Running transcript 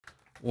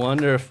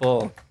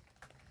Wonderful.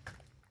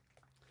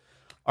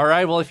 All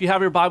right, well, if you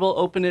have your Bible,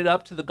 open it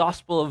up to the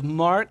Gospel of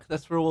Mark.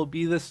 That's where we'll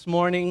be this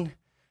morning.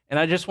 And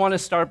I just want to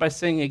start by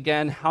saying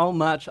again how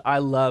much I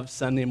love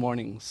Sunday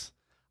mornings.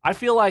 I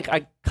feel like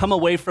I come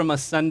away from a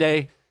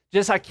Sunday,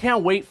 I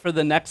can't wait for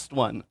the next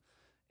one.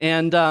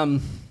 And,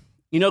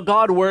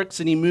 God works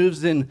and he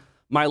moves in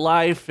my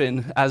life.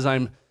 And as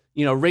I'm,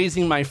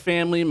 raising my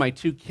family, my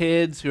two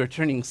kids who are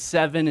turning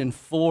 7 and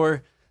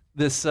 4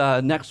 this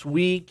next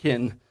week,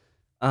 and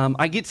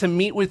I get to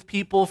meet with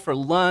people for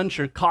lunch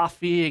or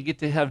coffee. I get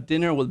to have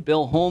dinner with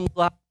Bill Holmes.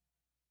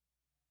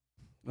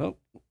 Oh,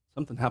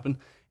 something happened.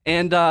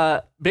 And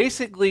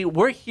basically,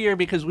 we're here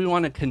because we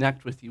want to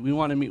connect with you. We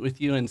want to meet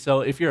with you. And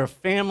so if you're a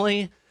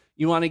family,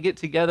 you want to get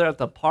together at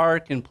the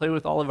park and play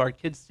with all of our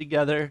kids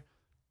together,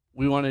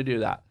 we want to do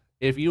that.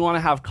 If you want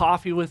to have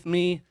coffee with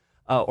me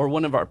or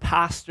one of our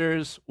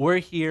pastors, we're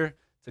here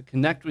to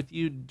connect with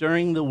you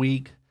during the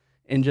week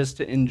and just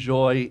to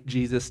enjoy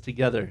Jesus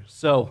together.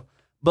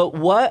 But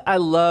what I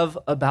love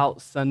about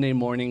Sunday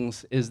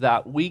mornings is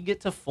that we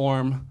get to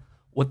form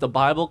what the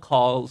Bible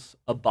calls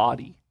a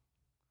body,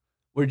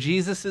 where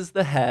Jesus is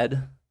the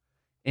head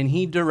and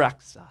he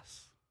directs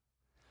us.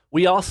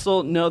 We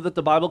also know that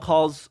the Bible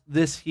calls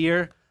this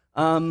here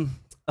a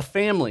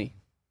family,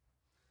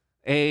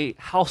 a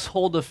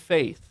household of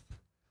faith.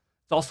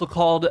 It's also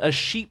called a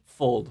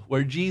sheepfold,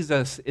 where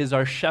Jesus is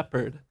our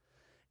shepherd.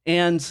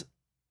 And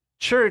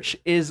church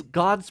is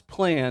God's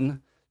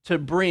plan to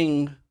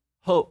bring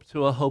hope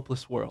to a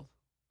hopeless world.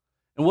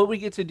 And what we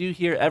get to do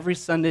here every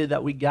Sunday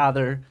that we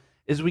gather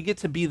is we get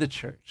to be the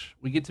church.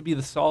 We get to be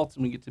the salt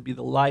and we get to be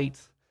the light,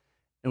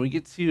 and we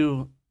get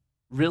to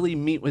really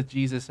meet with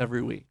Jesus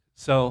every week.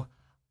 So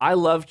I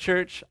love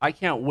church. I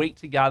can't wait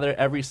to gather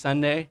every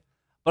Sunday.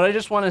 But I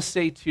just want to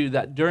say too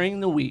that during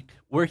the week,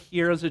 we're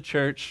here as a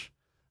church.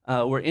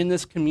 We're in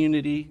this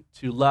community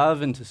to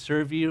love and to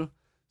serve you.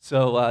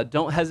 So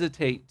don't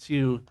hesitate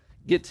to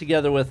get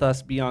together with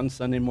us beyond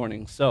Sunday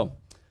morning. So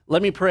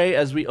let me pray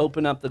as we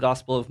open up the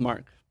Gospel of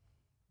Mark.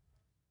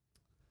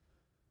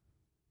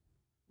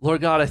 Lord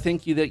God, I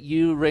thank you that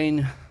you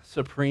reign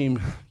supreme.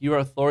 You are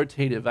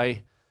authoritative.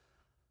 I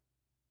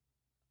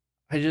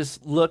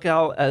just look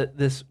out at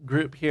this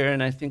group here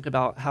and I think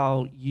about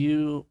how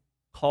you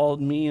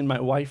called me and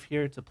my wife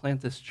here to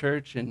plant this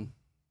church, and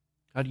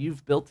God,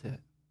 you've built it.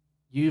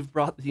 You've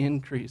brought the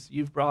increase.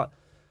 You've brought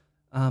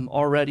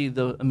already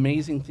the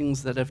amazing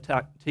things that have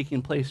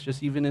taken place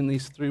just even in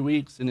these 3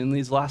 weeks and in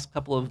these last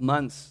couple of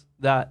months,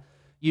 that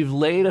you've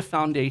laid a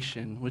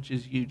foundation, which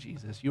is you,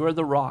 Jesus. You are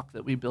the rock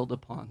that we build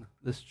upon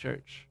this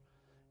church.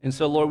 And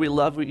so, Lord, we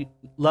love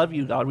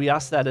you, God. We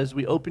ask that as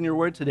we open your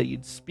word today,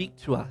 you'd speak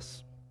to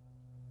us.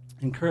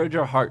 Encourage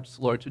our hearts,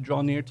 Lord, to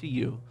draw near to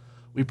you.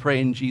 We pray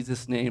in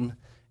Jesus' name,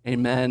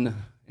 amen.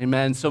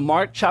 Amen. So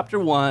Mark chapter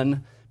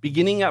 1,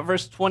 beginning at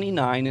verse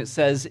 29, it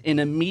says, "And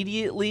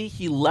immediately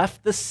he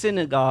left the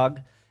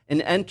synagogue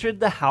and entered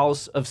the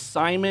house of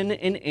Simon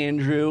and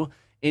Andrew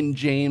and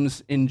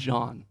James and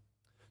John."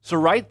 So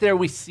right there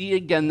we see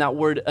again that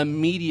word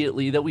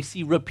immediately that we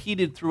see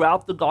repeated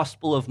throughout the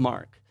Gospel of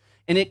Mark.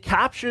 And it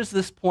captures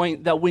this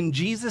point that when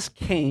Jesus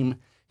came,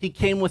 he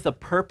came with a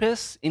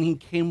purpose and he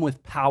came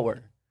with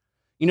power.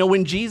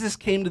 When Jesus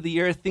came to the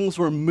earth, things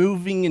were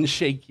moving and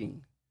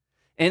shaking.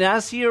 And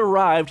as he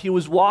arrived, he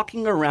was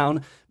walking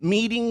around,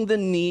 meeting the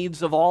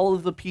needs of all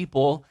of the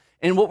people.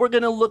 And what we're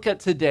going to look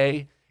at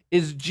today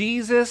is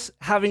Jesus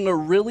having a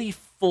really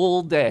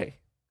full day.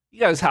 You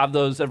guys have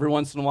those every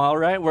once in a while,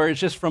 right? Where it's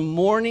just from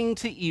morning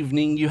to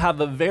evening, you have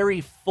a very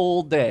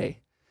full day.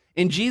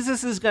 And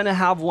Jesus is going to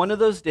have one of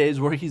those days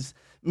where he's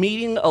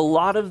meeting a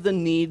lot of the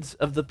needs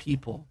of the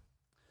people.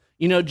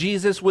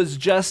 Jesus was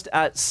just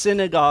at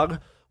synagogue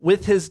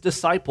with his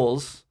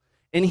disciples,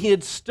 and he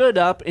had stood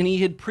up and he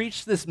had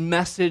preached this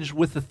message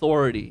with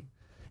authority.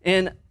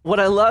 And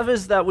what I love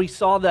is that we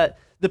saw that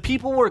the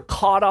people were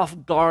caught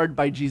off guard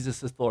by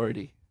Jesus'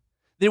 authority.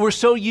 They were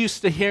so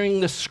used to hearing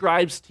the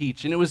scribes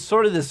teach, and it was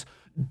sort of this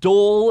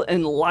dull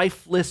and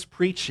lifeless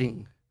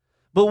preaching.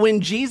 But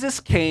when Jesus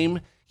came,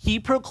 he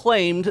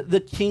proclaimed the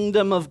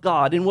kingdom of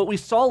God. And what we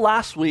saw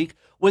last week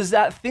was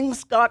that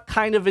things got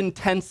kind of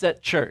intense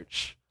at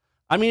church.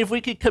 I mean, if we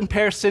could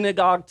compare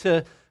synagogue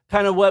to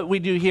kind of what we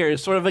do here,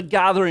 is sort of a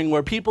gathering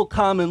where people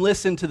come and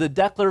listen to the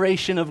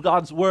declaration of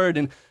God's word,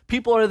 and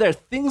people are there.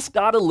 Things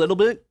got a little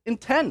bit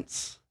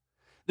intense.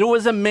 There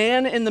was a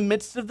man in the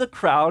midst of the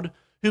crowd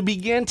who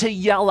began to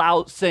yell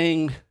out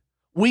saying,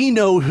 "We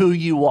know who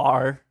you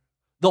are,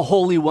 the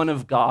Holy One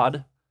of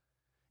God."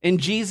 And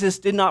Jesus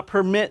did not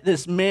permit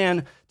this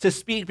man to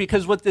speak,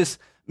 because what this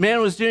man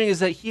was doing is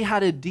that he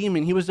had a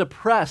demon. He was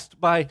oppressed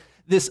by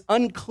this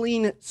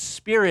unclean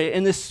spirit,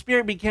 and this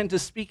spirit began to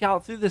speak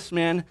out through this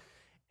man.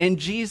 And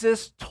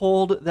Jesus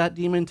told that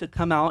demon to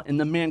come out, and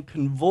the man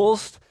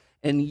convulsed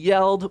and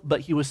yelled,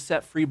 but he was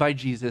set free by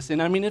Jesus.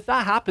 And I mean, if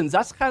that happens,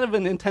 that's kind of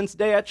an intense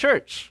day at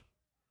church,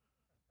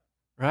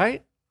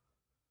 right?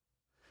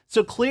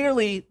 So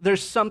clearly,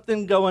 there's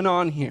something going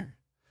on here.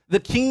 The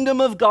kingdom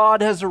of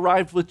God has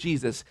arrived with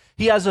Jesus.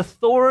 He has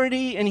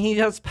authority and he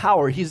has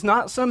power. He's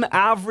not some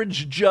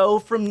average Joe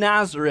from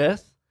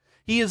Nazareth.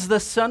 He is the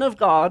Son of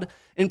God,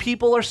 and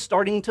people are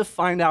starting to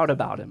find out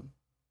about him.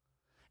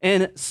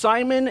 And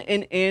Simon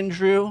and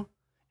Andrew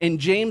and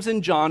James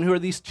and John, who are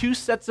these two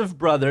sets of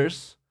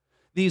brothers,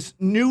 these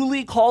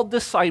newly called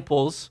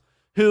disciples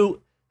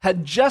who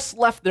had just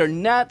left their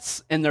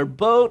nets and their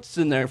boats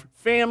and their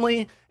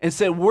family and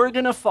said, we're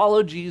going to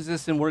follow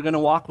Jesus and we're going to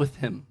walk with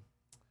him.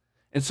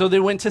 And so they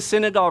went to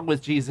synagogue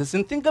with Jesus.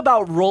 And think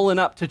about rolling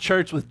up to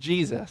church with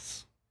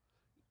Jesus.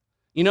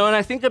 You know, and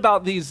I think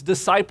about these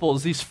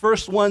disciples, these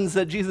first ones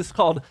that Jesus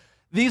called,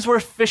 these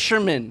were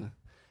fishermen.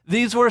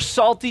 These were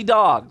salty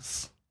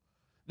dogs.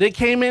 They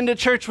came into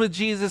church with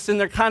Jesus and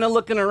they're kind of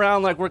looking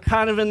around like we're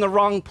kind of in the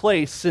wrong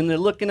place. And they're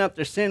looking at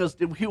their sandals.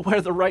 Did we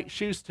wear the right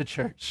shoes to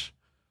church?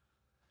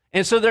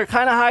 And so they're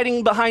kind of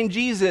hiding behind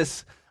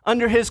Jesus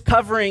under his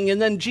covering.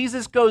 And then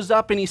Jesus goes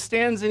up and he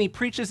stands and he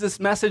preaches this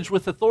message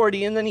with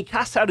authority. And then he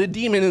casts out a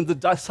demon and the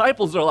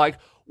disciples are like,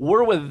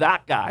 we're with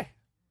that guy.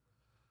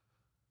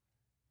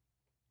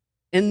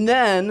 And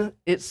then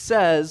it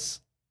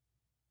says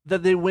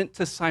that they went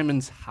to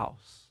Simon's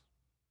house.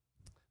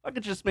 If I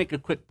could just make a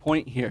quick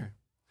point here.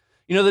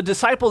 You know, the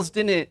disciples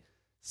didn't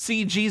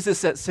see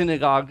Jesus at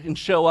synagogue and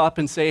show up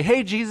and say,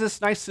 hey, Jesus,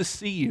 nice to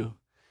see you.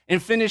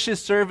 And finish his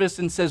service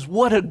and says,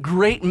 what a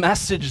great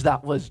message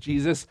that was,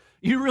 Jesus.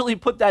 You really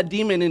put that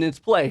demon in its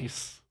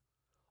place.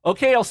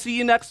 Okay, I'll see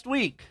you next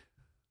week.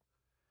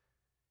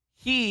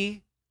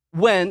 He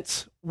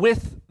went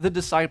with the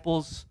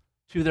disciples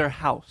to their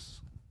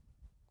house.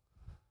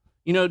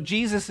 You know,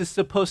 Jesus is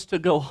supposed to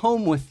go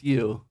home with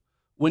you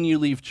when you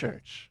leave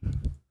church.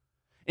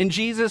 And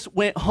Jesus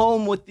went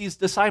home with these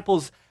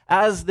disciples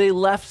as they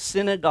left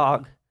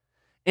synagogue.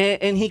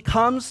 And he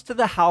comes to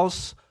the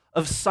house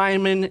of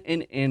Simon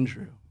and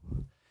Andrew.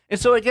 And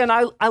so again,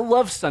 I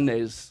love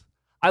Sundays.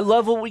 I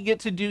love what we get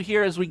to do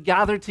here as we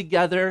gather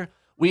together.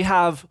 We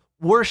have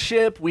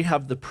worship, we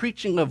have the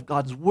preaching of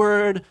God's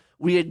word,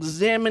 we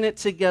examine it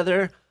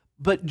together,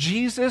 but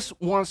Jesus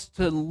wants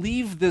to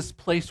leave this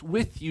place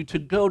with you to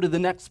go to the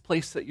next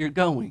place that you're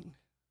going.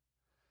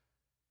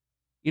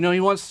 You know,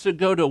 he wants to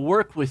go to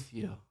work with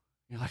you.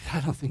 You're like, I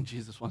don't think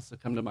Jesus wants to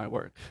come to my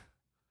work.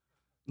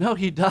 No,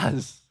 he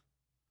does.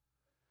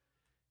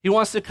 He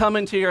wants to come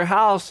into your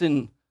house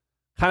and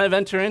kind of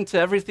enter into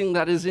everything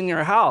that is in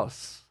your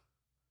house.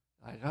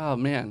 Like, oh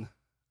man,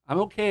 I'm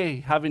okay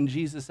having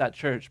Jesus at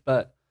church,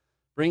 but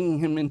bringing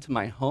him into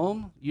my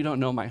home, you don't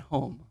know my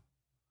home.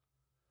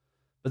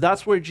 But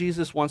that's where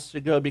Jesus wants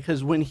to go,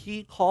 because when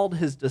he called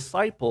his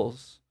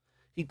disciples,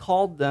 he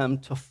called them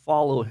to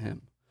follow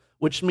him,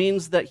 which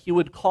means that he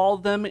would call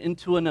them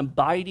into an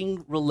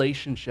abiding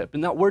relationship.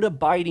 And that word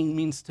abiding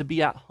means to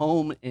be at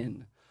home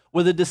in,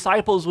 where the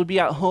disciples would be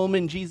at home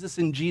in Jesus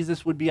and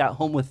Jesus would be at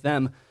home with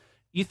them.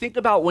 You think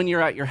about when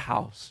you're at your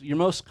house, you're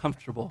most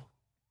comfortable.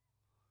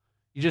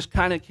 You just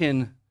kind of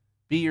can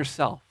be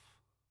yourself.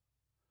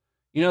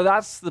 You know,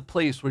 that's the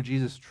place where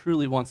Jesus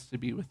truly wants to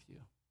be with you,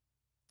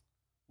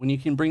 when you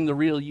can bring the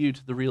real you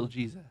to the real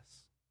Jesus.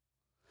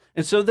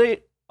 And so they're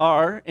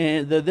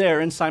there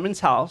in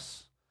Simon's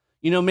house,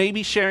 you know,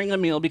 maybe sharing a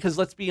meal, because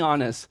let's be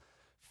honest,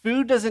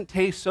 food doesn't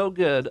taste so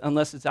good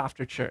unless it's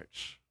after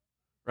church,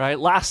 right?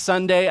 Last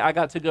Sunday, I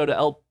got to go to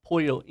El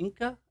Pollo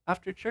Inca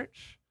after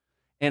church,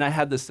 and I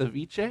had the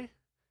ceviche,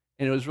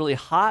 and it was really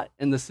hot,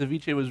 and the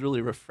ceviche was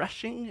really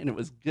refreshing, and it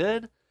was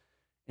good,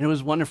 and it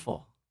was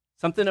wonderful.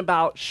 Something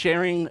about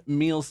sharing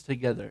meals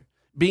together,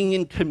 being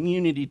in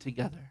community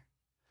together.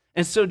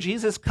 And so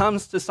Jesus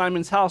comes to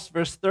Simon's house,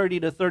 verse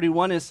 30 to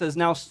 31, it says,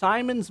 now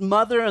Simon's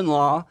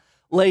mother-in-law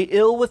lay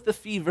ill with the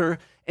fever,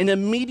 and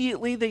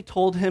immediately they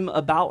told him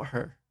about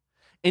her.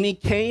 And he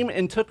came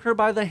and took her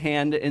by the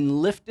hand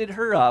and lifted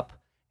her up,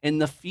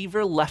 and the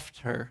fever left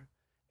her,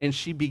 and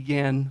she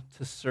began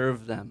to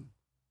serve them.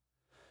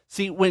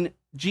 See, when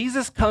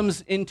Jesus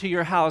comes into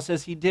your house,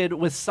 as he did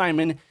with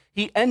Simon,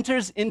 he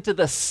enters into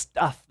the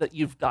stuff that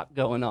you've got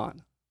going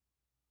on.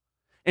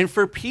 And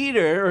for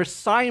Peter or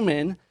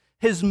Simon,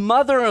 his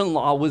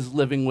mother-in-law was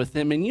living with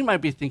him, and you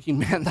might be thinking,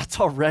 man, that's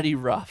already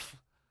rough.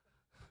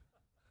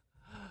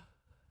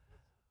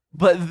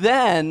 But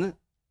then,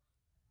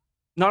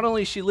 not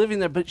only is she living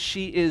there, but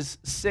she is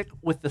sick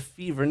with the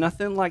fever.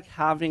 Nothing like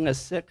having a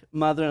sick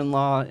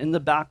mother-in-law in the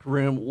back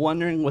room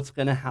wondering what's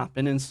going to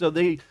happen. And so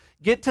they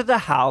get to the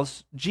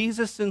house.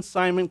 Jesus and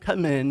Simon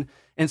come in,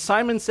 and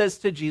Simon says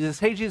to Jesus,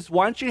 hey, Jesus,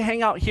 why don't you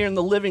hang out here in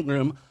the living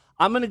room?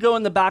 I'm going to go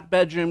in the back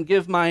bedroom,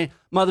 give my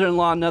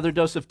mother-in-law another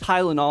dose of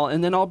Tylenol,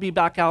 and then I'll be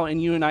back out,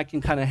 and you and I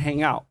can kind of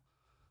hang out.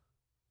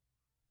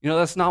 You know,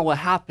 that's not what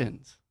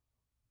happened.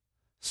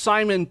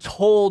 Simon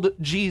told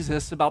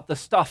Jesus about the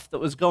stuff that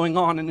was going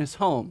on in his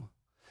home,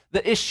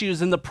 the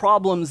issues and the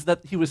problems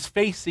that he was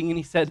facing. And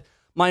he said,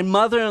 my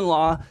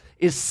mother-in-law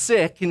is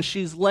sick and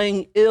she's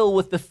laying ill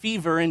with the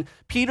fever. And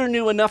Peter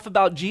knew enough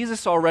about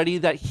Jesus already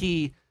that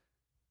he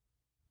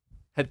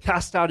had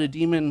cast out a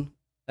demon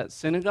at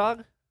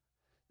synagogue,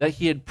 that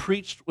he had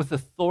preached with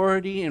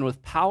authority and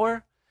with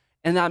power.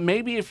 and that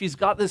maybe if he's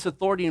got this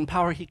authority and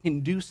power, he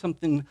can do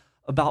something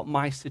about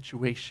my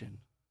situation.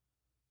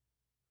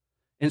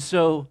 And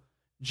so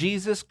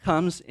Jesus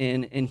comes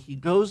in and he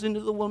goes into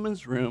the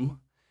woman's room.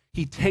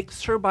 He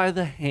takes her by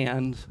the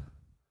hand,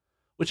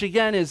 which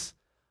again is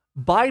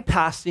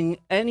bypassing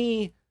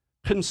any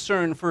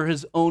concern for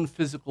his own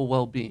physical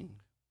well-being.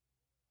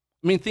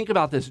 I mean, think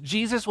about this.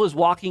 Jesus was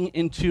walking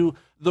into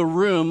the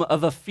room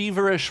of a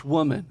feverish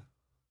woman.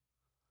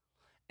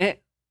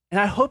 And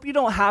I hope you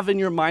don't have in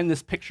your mind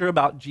this picture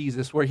about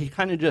Jesus where he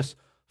kind of just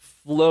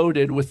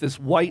floated with this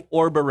white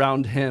orb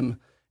around him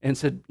and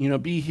said,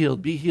 be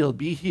healed, be healed,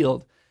 be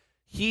healed.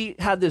 He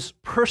had this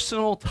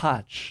personal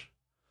touch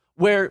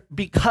where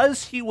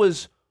because he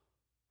was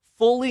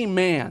fully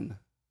man,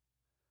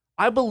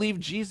 I believe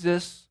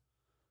Jesus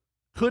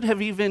could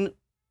have even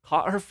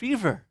caught her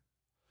fever.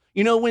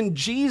 When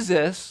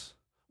Jesus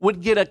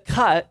would get a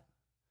cut,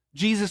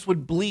 Jesus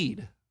would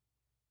bleed,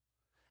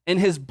 and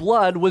his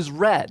blood was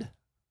red.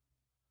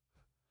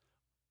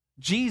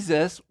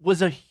 Jesus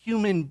was a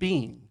human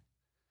being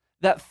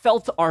that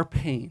felt our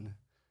pain,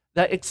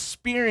 that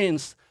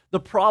experienced the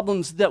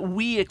problems that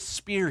we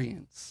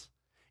experience,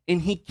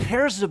 and he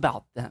cares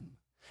about them.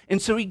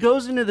 And so he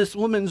goes into this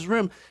woman's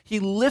room,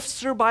 he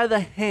lifts her by the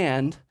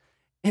hand,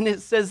 and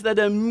it says that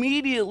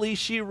immediately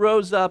she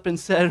rose up and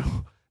said,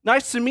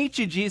 "Nice to meet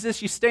you,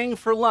 Jesus. You staying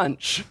for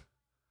lunch?"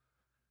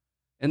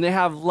 And they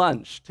have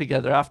lunch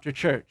together after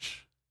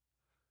church.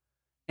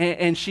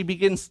 And she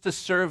begins to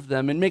serve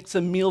them and makes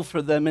a meal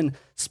for them and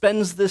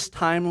spends this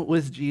time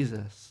with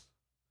Jesus.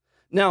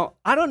 Now,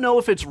 I don't know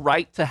if it's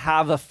right to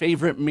have a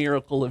favorite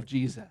miracle of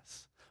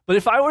Jesus, but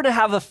if I were to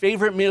have a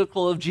favorite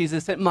miracle of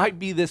Jesus, it might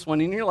be this one.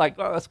 And you're like,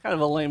 oh, that's kind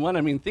of a lame one.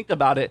 I mean, think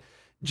about it.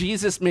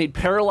 Jesus made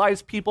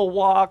paralyzed people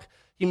walk.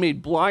 He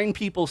made blind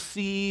people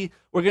see.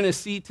 We're going to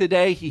see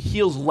today he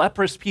heals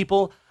leprous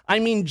people. I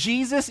mean,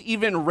 Jesus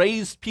even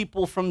raised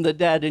people from the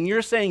dead. And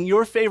you're saying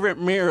your favorite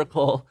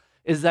miracle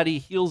is that he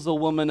heals a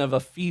woman of a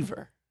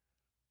fever.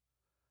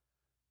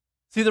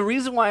 See, the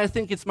reason why I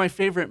think it's my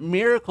favorite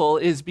miracle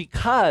is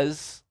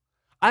because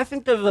I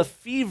think of a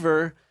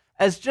fever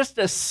as just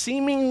a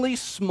seemingly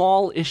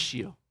small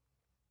issue.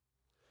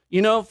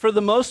 For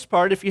the most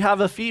part, if you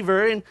have a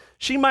fever, and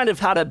she might have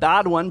had a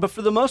bad one, but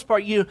for the most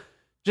part, you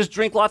just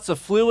drink lots of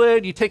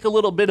fluid, you take a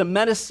little bit of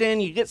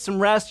medicine, you get some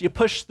rest, you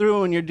push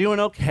through, and you're doing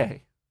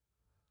okay.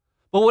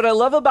 But what I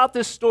love about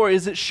this story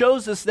is it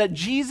shows us that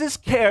Jesus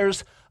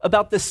cares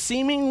about the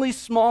seemingly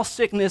small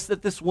sickness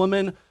that this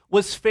woman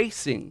was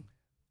facing.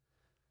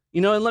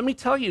 And let me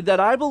tell you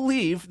that I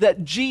believe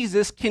that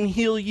Jesus can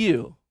heal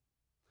you.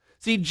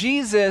 See,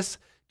 Jesus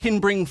can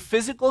bring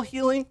physical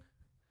healing,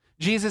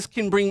 Jesus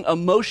can bring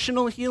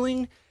emotional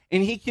healing,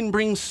 and he can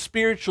bring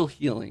spiritual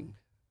healing.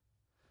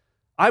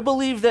 I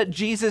believe that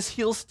Jesus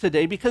heals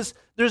today because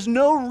there's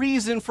no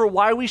reason for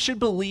why we should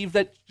believe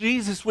that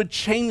Jesus would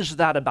change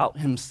that about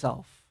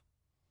himself.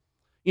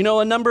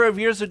 A number of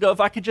years ago,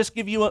 if I could just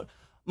give you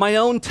my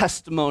own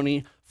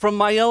testimony from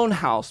my own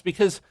house,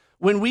 because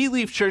when we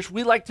leave church,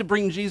 we like to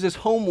bring Jesus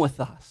home with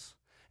us.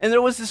 And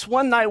there was this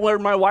one night where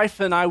my wife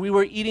and I, we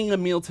were eating a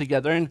meal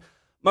together, and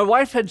my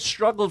wife had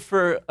struggled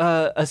for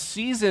a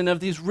season of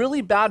these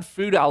really bad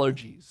food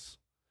allergies.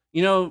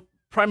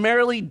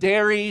 Primarily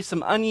dairy,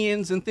 some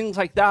onions and things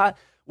like that.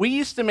 We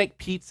used to make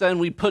pizza and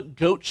we put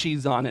goat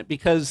cheese on it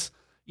because,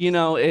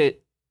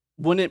 it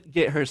wouldn't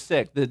get her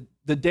sick,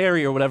 the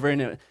dairy or whatever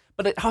in it.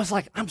 But I was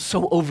like, I'm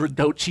so over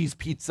goat cheese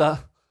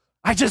pizza.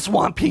 I just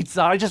want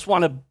pizza. I just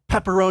want a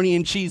pepperoni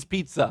and cheese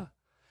pizza.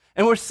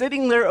 And we're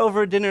sitting there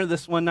over dinner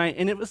this one night,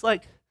 and it was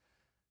like,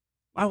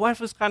 my wife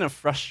was kind of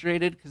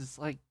frustrated because it's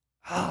like,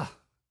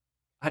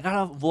 I got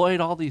to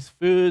avoid all these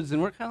foods. And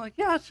we're kind of like,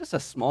 yeah, it's just a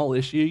small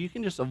issue. You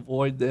can just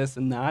avoid this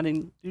and that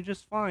and do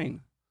just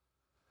fine.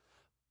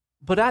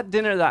 But at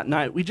dinner that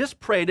night, we just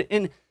prayed,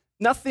 and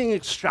nothing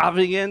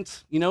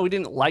extravagant. We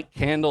didn't light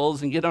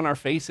candles and get on our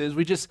faces.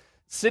 We just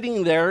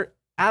sitting there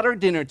at our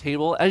dinner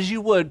table, as you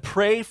would,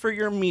 pray for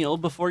your meal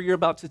before you're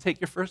about to take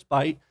your first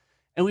bite.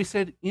 And we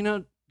said,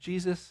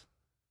 Jesus,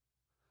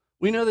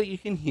 we know that you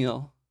can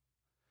heal.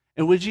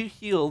 And would you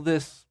heal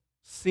this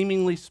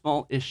seemingly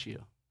small issue?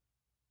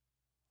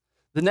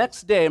 The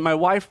next day, my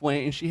wife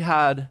went and she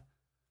had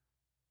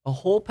a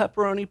whole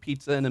pepperoni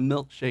pizza and a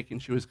milkshake,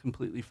 and she was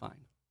completely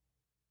fine.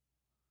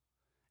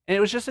 And it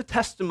was just a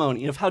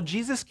testimony of how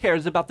Jesus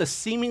cares about the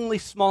seemingly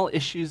small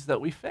issues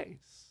that we face.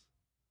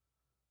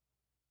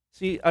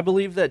 See, I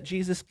believe that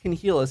Jesus can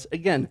heal us.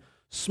 Again,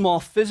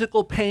 small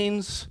physical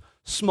pains,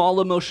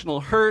 small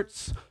emotional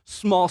hurts,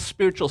 small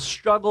spiritual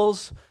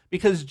struggles,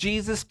 because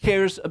Jesus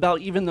cares about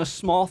even the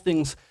small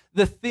things,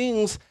 the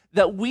things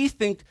that we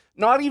think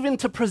not even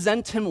to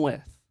present him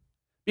with,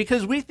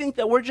 because we think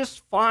that we're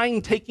just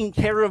fine taking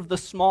care of the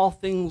small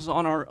things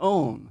on our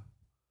own.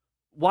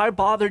 Why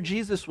bother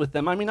Jesus with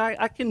them? I mean,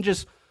 I can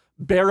just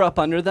bear up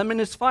under them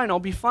and it's fine, I'll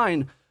be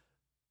fine.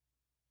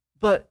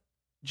 But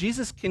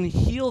Jesus can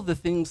heal the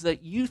things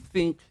that you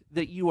think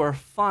that you are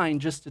fine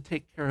just to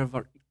take care of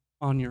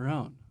on your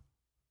own.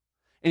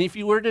 And if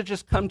you were to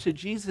just come to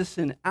Jesus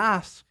and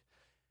ask,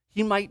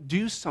 he might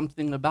do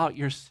something about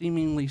your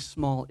seemingly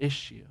small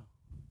issue.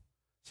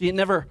 See, it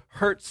never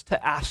hurts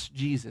to ask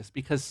Jesus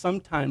because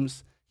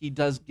sometimes he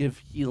does give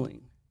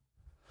healing.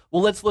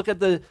 Well, let's look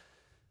at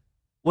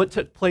what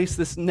took place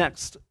this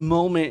next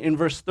moment in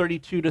verse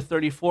 32 to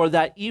 34.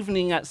 That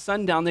evening at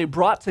sundown, they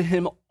brought to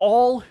him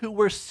all who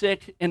were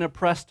sick and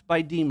oppressed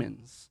by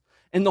demons.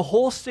 And the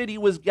whole city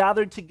was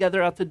gathered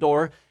together at the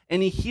door,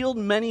 and he healed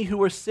many who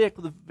were sick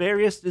with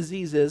various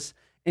diseases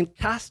and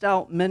cast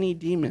out many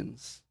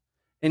demons.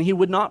 And he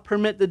would not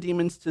permit the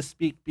demons to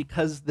speak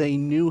because they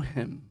knew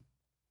him.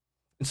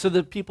 And so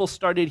the people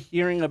started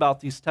hearing about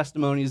these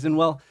testimonies. And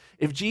well,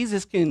 if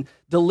Jesus can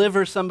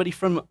deliver somebody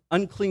from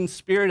unclean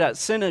spirit at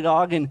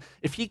synagogue, and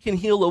if he can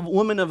heal a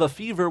woman of a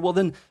fever, well,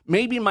 then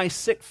maybe my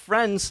sick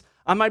friends,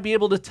 I might be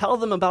able to tell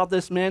them about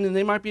this man, and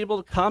they might be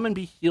able to come and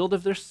be healed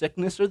of their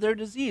sickness or their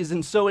disease.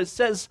 And so it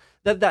says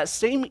that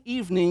same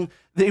evening,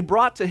 they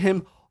brought to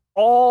him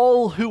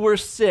all who were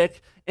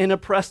sick and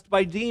oppressed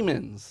by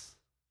demons.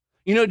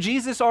 You know,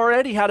 Jesus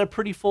already had a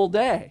pretty full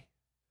day.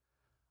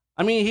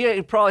 I mean,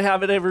 he'd probably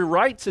have it every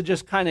right to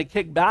just kind of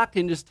kick back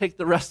and just take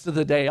the rest of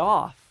the day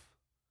off.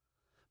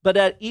 But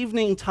at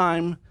evening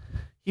time,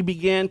 he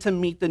began to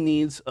meet the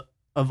needs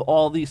of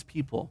all these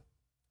people.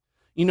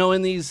 You know,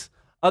 in these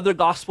other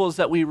gospels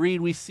that we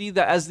read, we see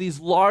that as these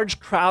large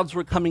crowds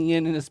were coming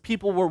in and as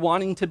people were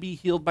wanting to be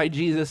healed by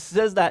Jesus, it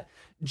says that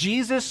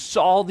Jesus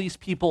saw these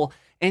people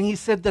and he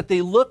said that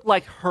they looked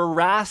like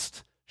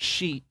harassed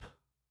sheep,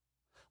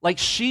 like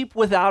sheep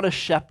without a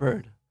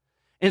shepherd.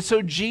 And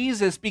so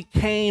Jesus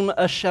became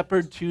a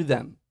shepherd to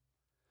them.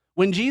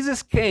 When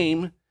Jesus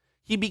came,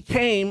 he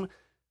became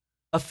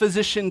a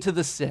physician to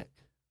the sick,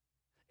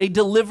 a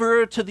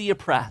deliverer to the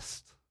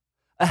oppressed,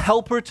 a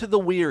helper to the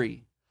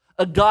weary,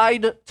 a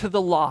guide to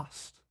the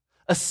lost,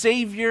 a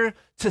savior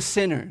to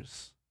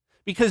sinners.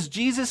 Because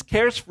Jesus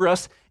cares for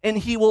us and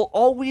he will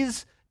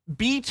always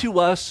be to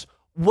us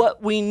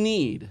what we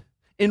need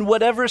in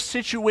whatever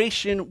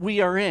situation we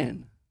are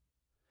in.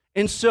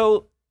 And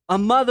so a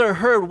mother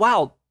heard,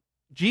 wow,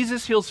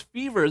 Jesus heals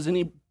fevers, and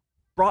he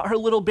brought her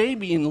little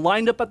baby and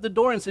lined up at the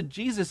door and said,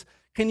 Jesus,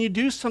 can you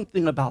do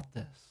something about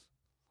this?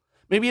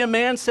 Maybe a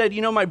man said,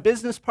 you know, my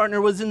business partner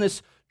was in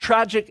this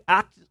tragic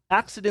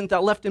accident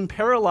that left him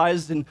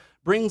paralyzed, and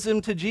brings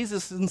him to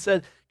Jesus and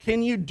said,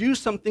 can you do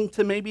something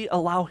to maybe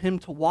allow him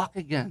to walk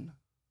again?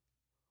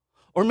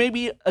 Or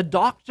maybe a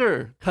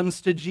doctor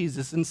comes to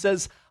Jesus and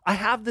says, I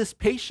have this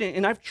patient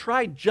and I've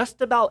tried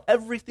just about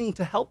everything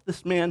to help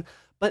this man,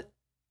 but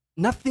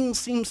nothing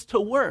seems to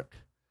work.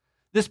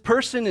 This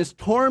person is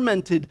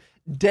tormented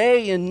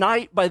day and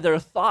night by their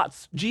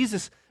thoughts.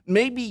 Jesus,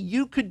 maybe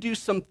you could do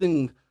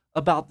something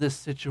about this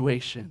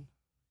situation.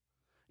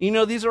 You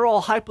know, these are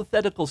all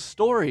hypothetical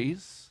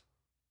stories.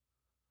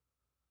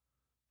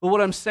 But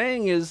what I'm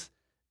saying is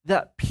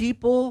that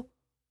people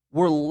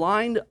were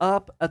lined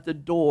up at the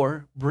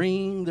door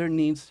bringing their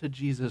needs to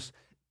Jesus.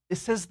 It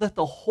says that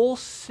the whole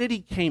city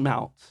came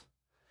out.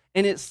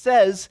 And it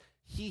says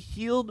he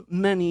healed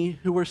many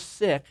who were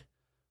sick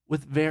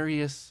with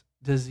various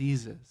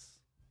diseases.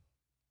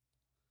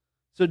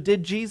 So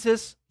did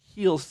Jesus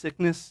heal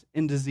sickness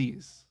and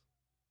disease?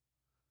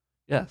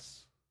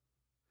 Yes.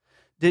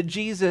 Did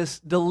Jesus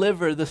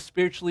deliver the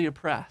spiritually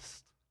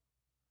oppressed?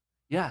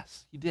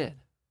 Yes, he did.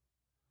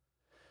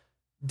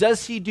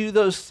 Does he do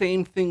those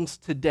same things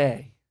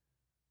today?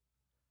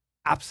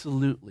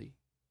 Absolutely.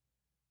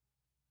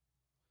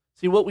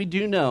 See, what we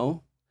do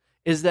know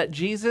is that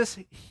Jesus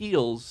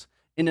heals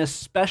in a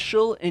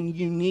special and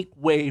unique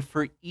way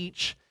for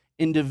each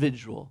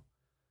individual.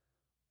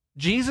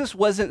 Jesus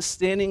wasn't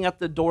standing at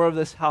the door of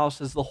this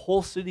house as the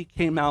whole city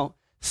came out,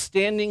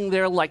 standing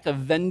there like a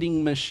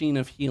vending machine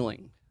of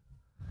healing.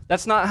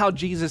 That's not how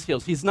Jesus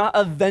heals. He's not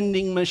a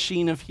vending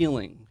machine of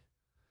healing.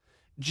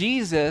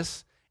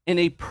 Jesus, in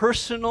a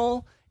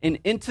personal and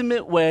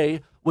intimate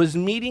way, was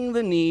meeting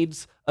the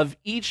needs of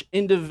each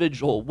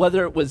individual,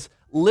 whether it was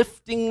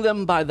lifting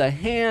them by the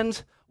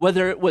hand,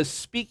 whether it was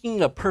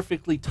speaking a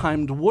perfectly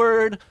timed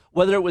word,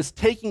 whether it was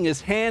taking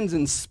his hands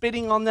and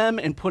spitting on them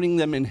and putting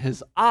them in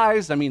his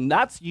eyes. I mean,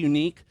 that's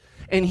unique.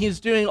 And he's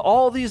doing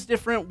all these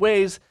different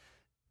ways,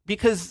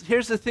 because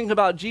here's the thing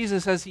about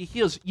Jesus as he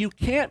heals. You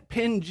can't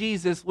pin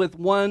Jesus with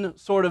one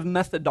sort of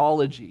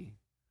methodology.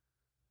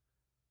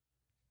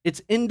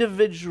 It's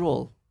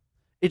individual.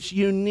 It's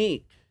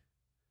unique,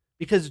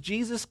 because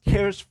Jesus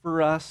cares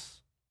for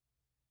us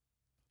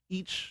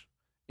each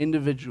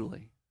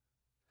individually.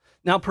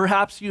 Now,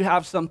 perhaps you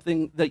have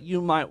something that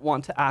you might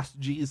want to ask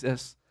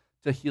Jesus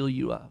to heal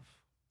you of.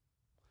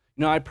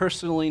 You know, I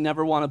personally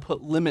never want to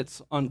put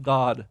limits on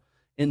God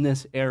in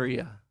this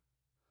area.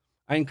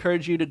 I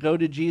encourage you to go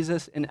to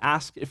Jesus and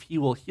ask if he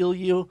will heal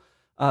you.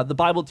 The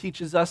Bible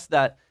teaches us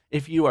that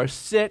if you are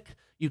sick,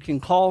 you can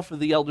call for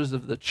the elders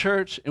of the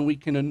church and we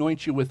can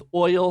anoint you with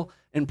oil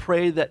and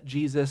pray that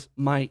Jesus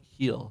might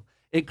heal.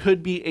 It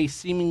could be a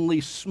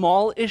seemingly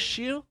small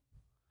issue.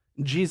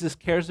 Jesus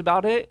cares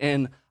about it,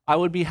 and I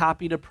would be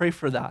happy to pray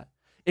for that.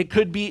 It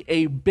could be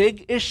a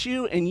big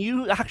issue, and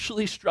you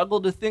actually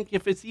struggle to think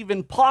if it's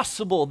even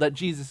possible that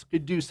Jesus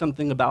could do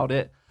something about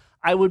it.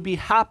 I would be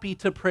happy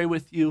to pray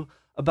with you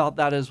about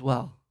that as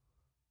well.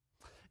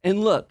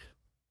 And look,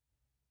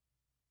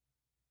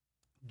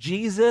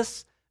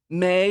 Jesus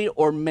may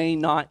or may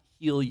not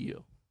heal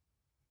you,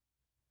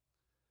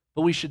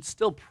 but we should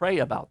still pray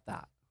about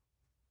that.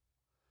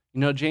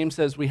 You know, James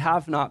says we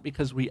have not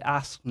because we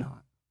ask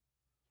not.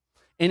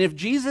 And if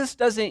Jesus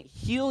doesn't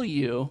heal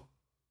you,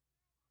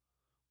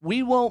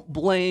 we won't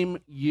blame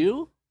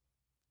you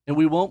and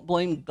we won't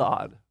blame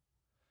God.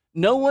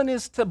 No one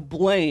is to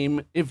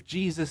blame if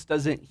Jesus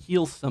doesn't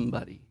heal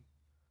somebody.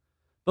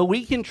 But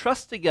we can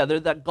trust together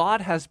that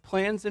God has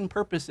plans and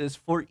purposes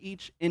for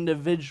each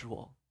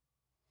individual.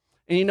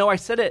 And you know, I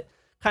said it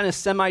kind of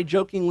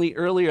semi-jokingly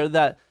earlier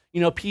that, you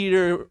know,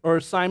 Peter or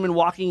Simon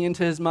walking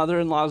into his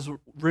mother-in-law's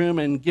room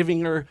and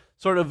giving her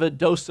sort of a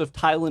dose of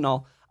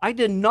Tylenol. I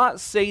did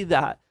not say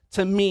that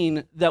to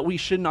mean that we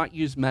should not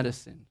use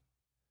medicine.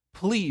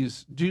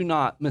 Please do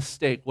not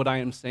mistake what I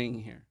am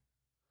saying here.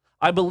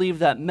 I believe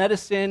that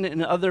medicine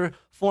and other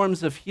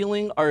forms of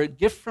healing are a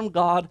gift from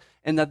God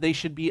and that they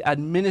should be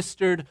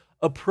administered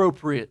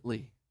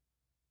appropriately.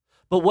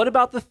 But what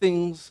about the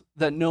things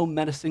that no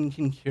medicine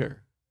can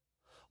cure?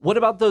 What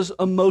about those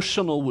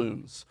emotional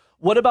wounds?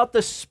 What about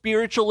the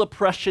spiritual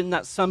oppression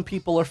that some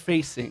people are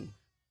facing?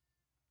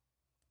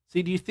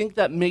 See, do you think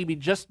that maybe,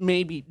 just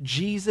maybe,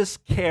 Jesus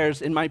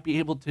cares and might be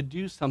able to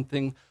do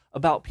something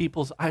about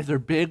people's either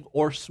big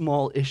or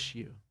small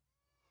issue?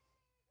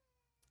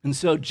 And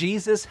so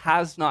Jesus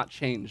has not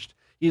changed.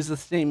 He is the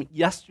same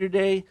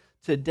yesterday,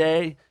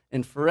 today,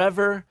 and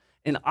forever.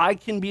 And I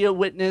can be a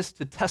witness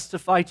to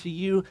testify to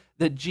you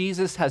that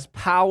Jesus has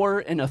power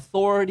and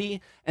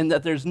authority and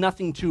that there's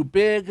nothing too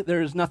big,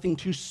 there is nothing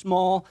too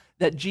small,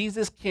 that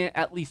Jesus can't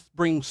at least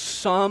bring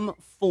some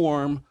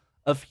form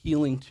of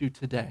healing to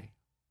today.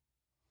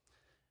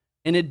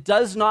 And it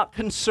does not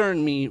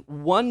concern me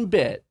one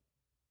bit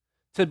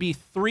to be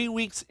 3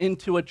 weeks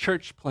into a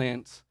church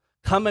plant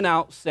coming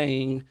out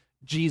saying,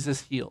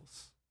 Jesus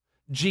heals.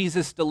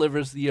 Jesus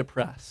delivers the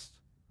oppressed.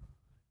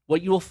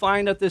 What you will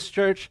find at this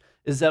church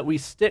is that we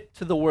stick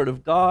to the word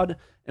of God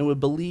and we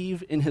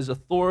believe in his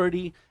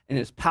authority and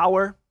his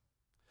power,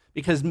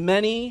 because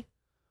many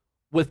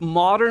with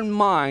modern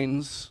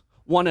minds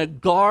want to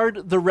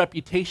guard the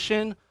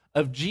reputation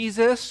of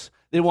Jesus.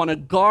 They want to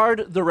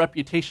guard the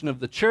reputation of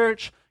the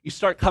church. You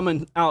start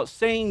coming out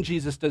saying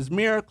Jesus does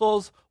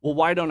miracles. Well,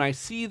 why don't I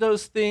see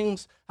those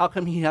things? How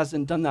come he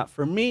hasn't done that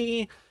for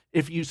me?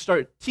 If you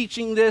start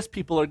teaching this,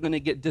 people are going to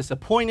get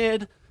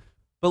disappointed.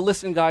 But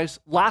listen, guys,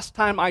 last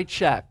time I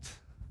checked,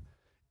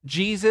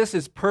 Jesus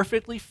is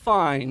perfectly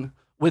fine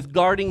with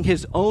guarding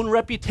his own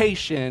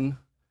reputation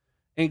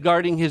and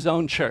guarding his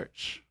own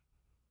church.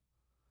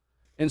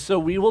 And so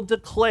we will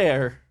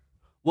declare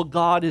what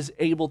God is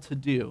able to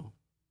do.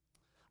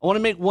 I want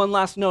to make one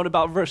last note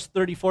about verse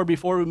 34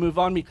 before we move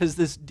on, because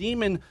this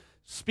demon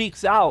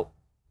speaks out.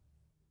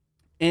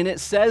 And it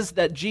says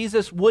that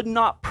Jesus would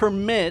not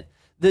permit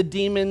the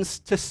demons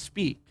to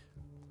speak.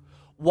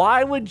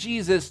 Why would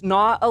Jesus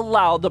not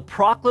allow the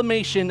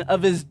proclamation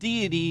of his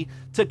deity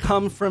to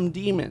come from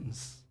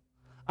demons?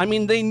 I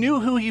mean, they knew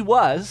who he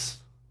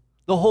was,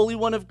 the Holy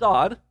One of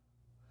God.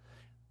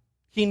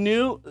 He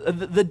knew,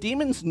 the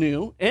demons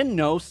knew and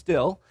know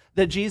still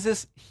that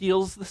Jesus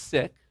heals the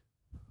sick.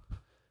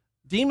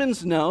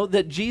 Demons know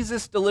that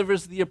Jesus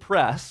delivers the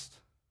oppressed,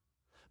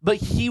 but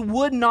he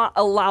would not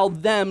allow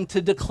them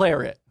to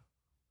declare it.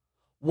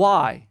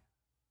 Why?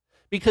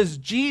 Because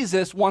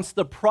Jesus wants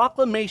the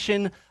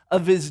proclamation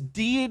of his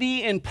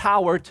deity and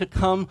power to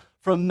come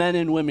from men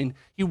and women.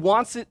 He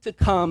wants it to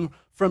come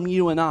from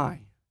you and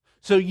I.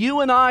 So you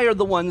and I are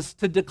the ones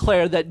to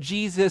declare that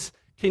Jesus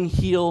can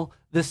heal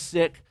the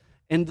sick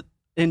and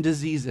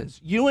diseases.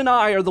 You and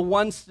I are the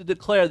ones to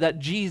declare that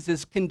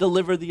Jesus can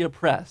deliver the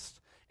oppressed.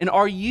 And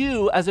are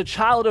you, as a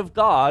child of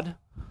God,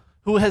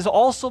 who has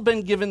also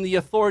been given the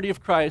authority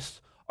of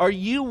Christ, are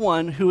you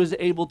one who is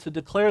able to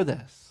declare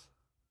this?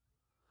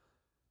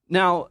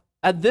 Now,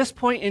 at this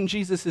point in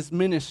Jesus'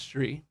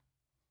 ministry,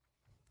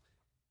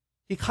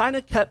 he kind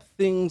of kept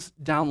things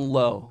down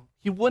low.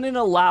 He wouldn't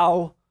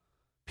allow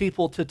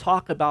people to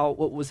talk about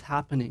what was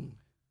happening.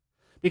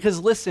 Because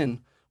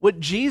listen,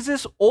 what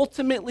Jesus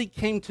ultimately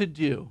came to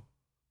do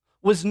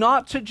was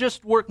not to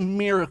just work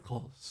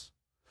miracles.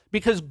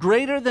 Because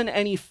greater than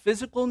any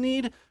physical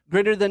need,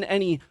 greater than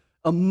any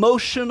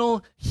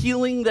emotional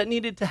healing that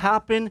needed to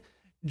happen,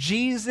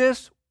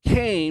 Jesus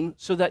came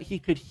so that he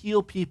could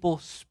heal people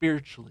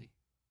spiritually.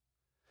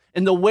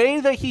 And the way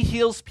that he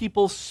heals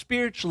people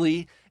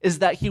spiritually is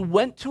that he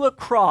went to a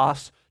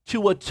cross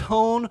to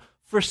atone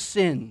for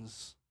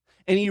sins.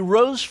 And he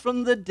rose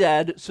from the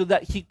dead so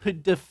that he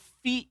could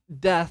defeat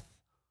death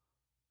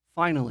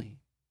finally.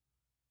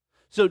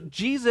 So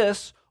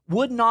Jesus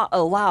would not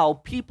allow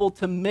people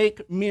to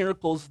make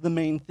miracles the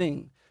main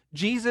thing.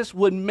 Jesus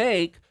would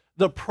make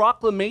the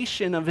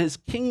proclamation of his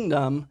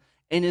kingdom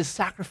and his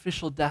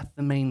sacrificial death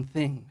the main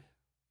thing.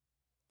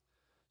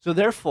 So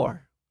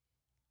therefore,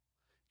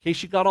 In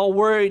case you got all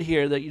worried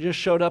here that you just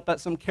showed up at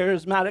some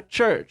charismatic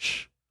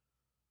church.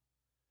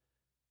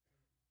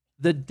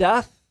 The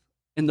death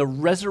and the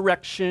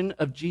resurrection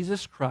of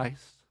Jesus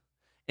Christ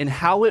and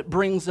how it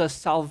brings us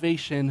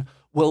salvation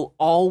will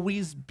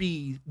always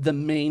be the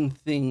main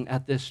thing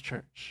at this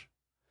church.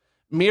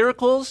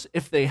 Miracles,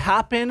 if they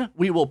happen,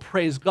 we will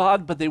praise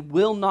God, but they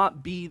will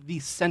not be the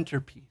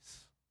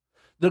centerpiece.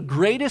 The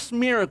greatest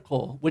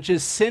miracle, which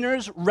is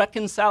sinners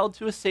reconciled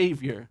to a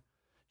Savior,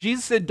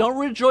 Jesus said, don't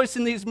rejoice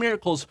in these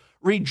miracles.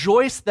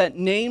 Rejoice that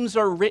names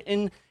are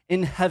written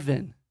in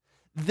heaven.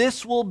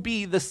 This will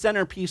be the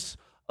centerpiece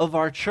of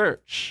our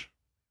church.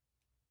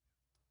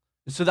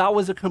 And so that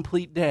was a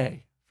complete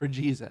day for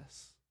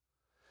Jesus.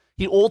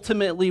 He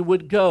ultimately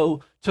would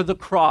go to the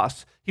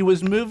cross. He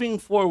was moving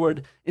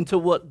forward into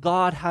what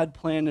God had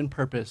planned and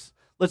purposed.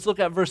 Let's look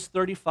at verse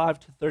 35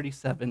 to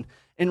 37.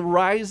 And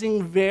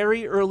rising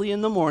very early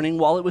in the morning,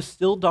 while it was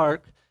still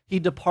dark, he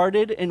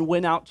departed and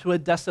went out to a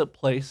desolate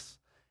place,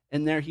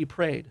 and there he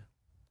prayed.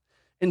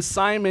 And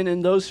Simon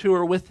and those who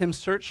were with him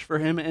searched for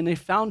him, and they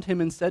found him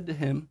and said to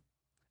him,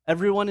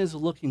 everyone is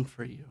looking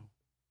for you.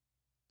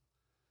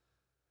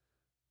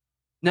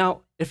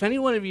 Now, if any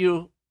one of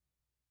you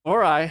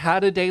or I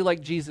had a day like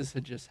Jesus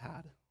had just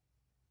had,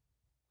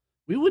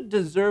 we would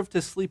deserve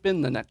to sleep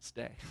in the next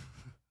day.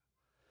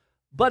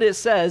 But it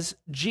says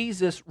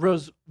Jesus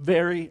rose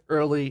very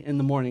early in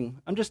the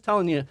morning. I'm just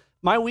telling you,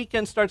 my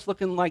weekend starts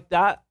looking like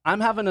that.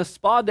 I'm having a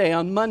spa day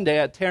on Monday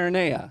at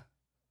Terranea,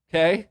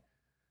 okay?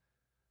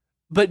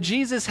 But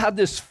Jesus had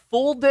this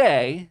full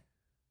day.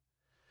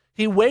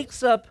 He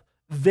wakes up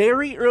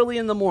very early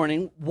in the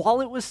morning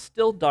while it was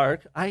still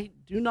dark. I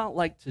do not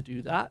like to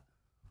do that.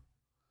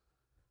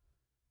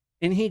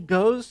 And he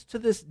goes to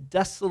this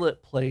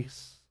desolate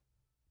place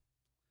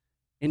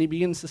and he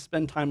begins to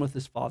spend time with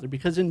his Father.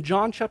 Because in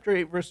John chapter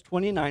 8, verse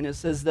 29, it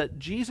says that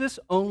Jesus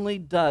only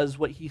does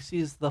what he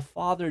sees the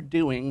Father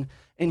doing,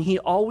 and he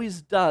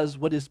always does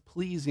what is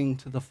pleasing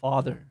to the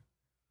Father.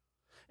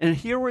 And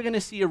here we're going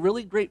to see a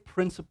really great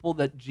principle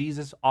that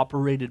Jesus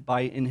operated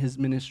by in his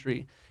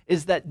ministry,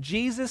 is that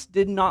Jesus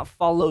did not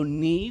follow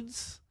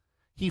needs,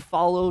 he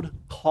followed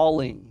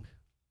calling.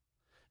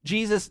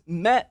 Jesus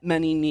met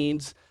many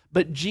needs,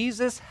 but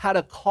Jesus had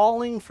a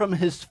calling from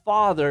his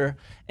Father,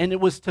 and it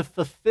was to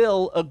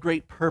fulfill a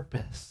great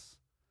purpose.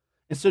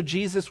 And so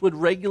Jesus would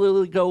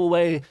regularly go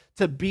away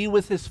to be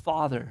with his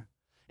Father.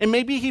 And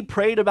maybe he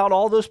prayed about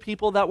all those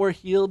people that were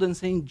healed and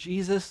saying,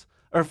 Jesus,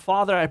 or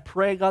Father, I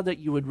pray, God, that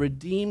you would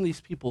redeem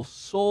these people's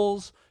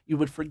souls, you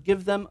would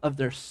forgive them of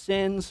their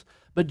sins.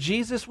 But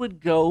Jesus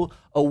would go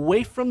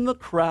away from the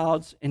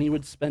crowds and he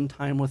would spend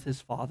time with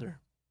his Father.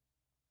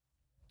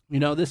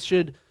 You know, this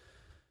should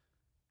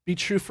be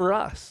true for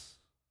us.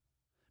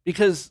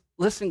 Because,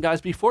 listen,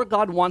 guys, before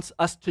God wants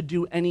us to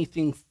do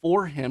anything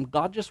for him,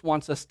 God just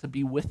wants us to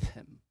be with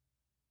him.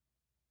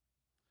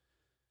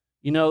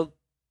 You know,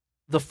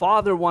 the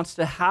Father wants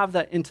to have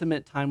that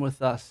intimate time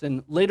with us.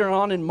 And later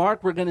on in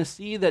Mark, we're going to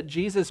see that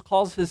Jesus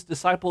calls his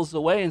disciples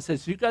away and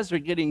says, you guys are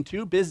getting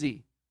too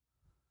busy.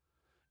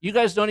 You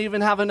guys don't even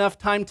have enough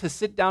time to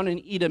sit down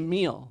and eat a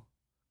meal.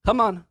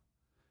 Come on,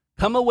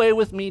 come away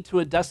with me to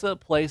a desolate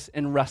place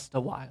and rest a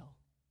while.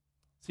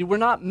 See, we're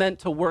not meant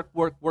to work.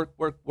 We're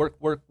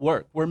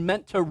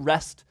meant to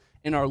rest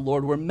in our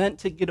Lord. We're meant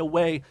to get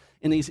away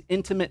in these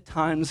intimate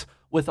times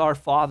with our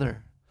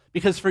Father.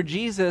 Because for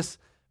Jesus,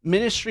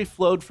 ministry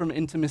flowed from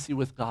intimacy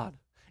with God.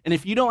 And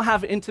if you don't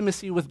have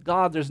intimacy with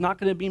God, there's not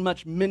going to be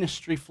much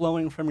ministry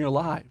flowing from your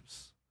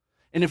lives.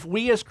 And if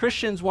we as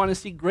Christians want to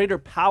see greater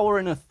power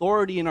and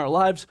authority in our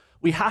lives,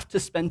 we have to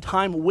spend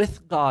time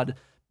with God,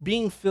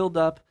 being filled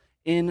up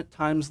in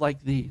times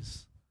like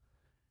these.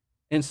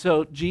 And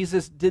so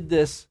Jesus did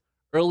this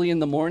early in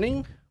the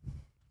morning,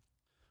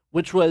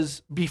 which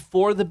was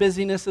before the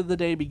busyness of the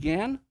day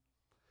began.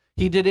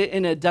 He did it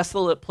in a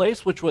desolate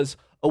place, which was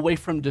away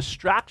from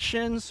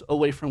distractions,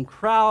 away from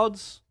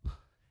crowds.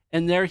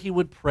 And there he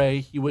would pray.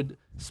 He would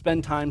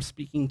spend time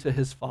speaking to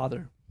his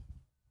Father.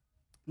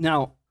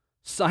 Now,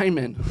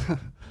 Simon,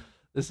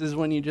 this is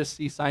when you just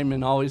see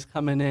Simon always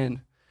coming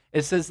in.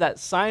 It says that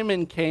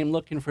Simon came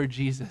looking for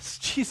Jesus.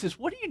 Jesus,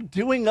 what are you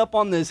doing up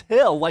on this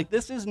hill? Like,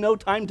 this is no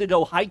time to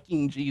go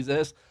hiking,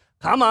 Jesus.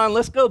 Come on,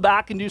 let's go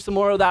back and do some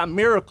more of that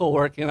miracle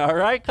working, all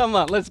right? Come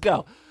on, let's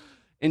go.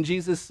 And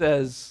Jesus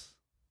says,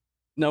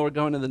 no, we're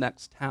going to the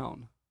next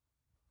town.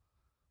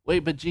 Wait,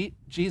 but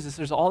Jesus,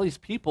 there's all these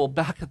people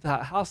back at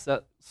that house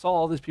that saw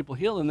all these people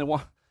healed,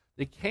 and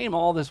they came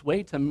all this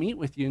way to meet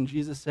with you. And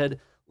Jesus said,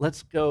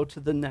 let's go to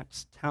the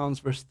next towns.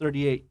 Verse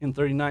 38 and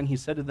 39, he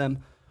said to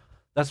them,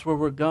 that's where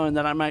we're going,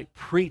 that I might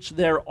preach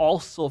there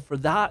also, for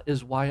that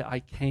is why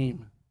I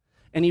came.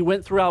 And he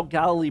went throughout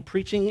Galilee,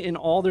 preaching in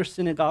all their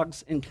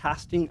synagogues and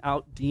casting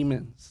out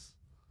demons.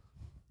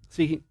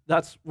 See,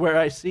 that's where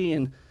I see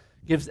and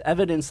gives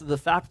evidence of the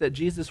fact that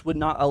Jesus would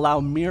not allow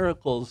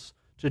miracles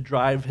to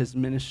drive his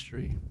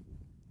ministry.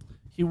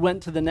 He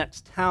went to the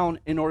next town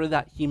in order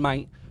that he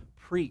might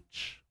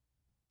preach.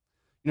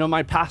 You know,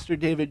 my pastor,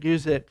 David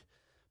Guzik,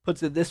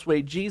 puts it this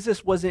way: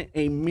 Jesus wasn't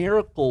a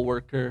miracle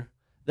worker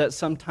that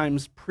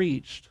sometimes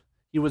preached.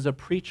 He was a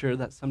preacher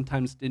that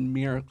sometimes did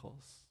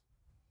miracles.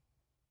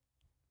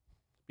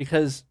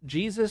 Because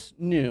Jesus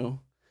knew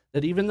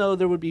that even though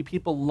there would be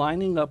people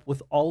lining up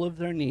with all of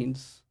their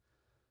needs,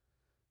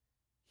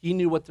 he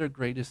knew what their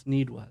greatest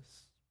need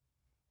was.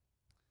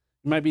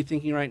 You might be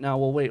thinking right now,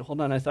 well, wait,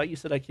 hold on. I thought you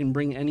said I can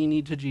bring any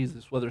need to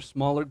Jesus, whether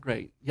small or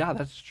great. Yeah,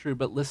 that's true.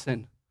 But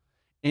listen,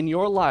 in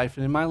your life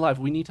and in my life,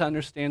 we need to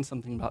understand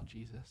something about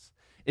Jesus,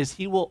 is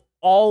he will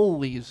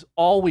always,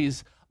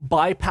 always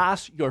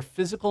bypass your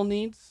physical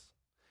needs.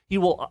 He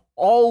will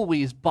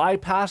always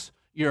bypass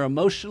your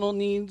emotional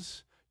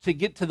needs to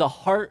get to the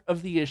heart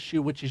of the issue,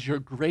 which is your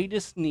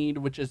greatest need,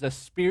 which is a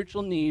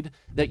spiritual need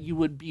that you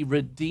would be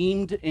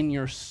redeemed in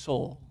your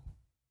soul.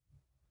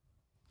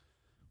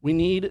 We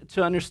need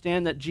to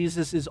understand that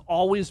Jesus is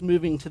always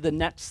moving to the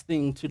next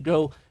thing to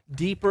go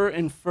deeper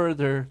and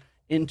further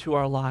into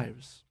our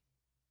lives.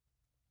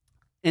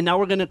 And now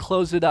we're going to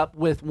close it up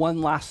with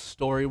one last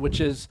story, which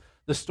is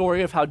the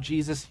story of how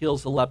Jesus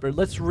heals a leper.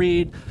 Let's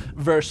read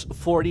verse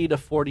 40 to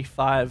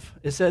 45.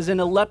 It says, "And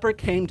a leper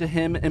came to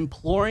him,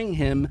 imploring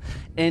him,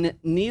 and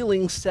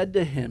kneeling said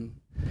to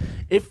him,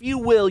 'If you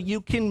will,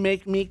 you can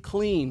make me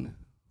clean.'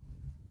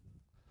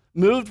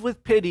 Moved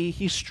with pity,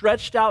 he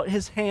stretched out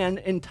his hand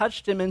and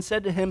touched him and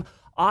said to him,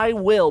 'I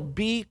will,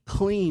 be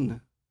clean.'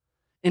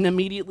 And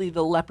immediately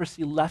the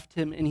leprosy left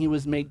him and he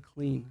was made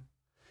clean.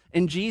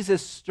 And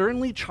Jesus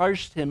sternly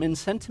charged him and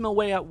sent him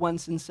away at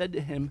once and said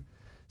to him,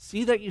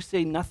 'See that you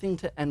say nothing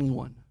to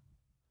anyone,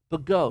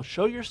 but go,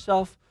 show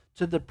yourself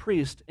to the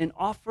priest and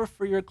offer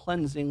for your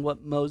cleansing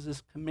what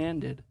Moses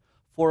commanded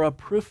for a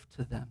proof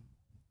to them.'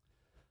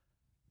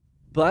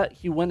 But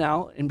he went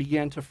out and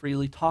began to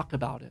freely talk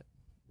about it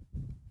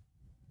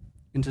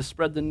and to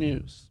spread the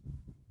news,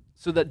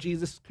 so that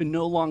Jesus could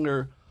no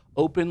longer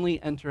openly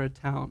enter a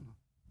town.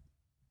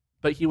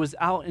 But he was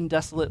out in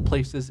desolate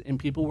places, and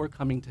people were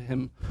coming to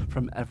him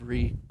from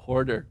every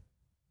quarter."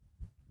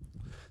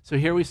 So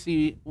here we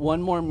see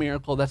one more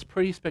miracle that's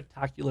pretty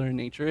spectacular in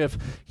nature.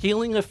 If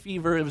healing a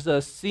fever is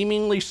a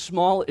seemingly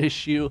small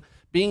issue,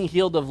 being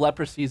healed of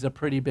leprosy is a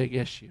pretty big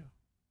issue.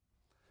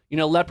 You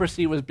know,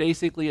 leprosy was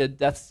basically a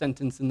death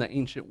sentence in the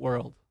ancient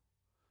world,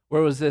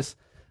 where it was this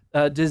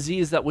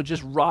disease that would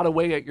just rot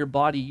away at your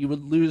body. You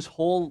would lose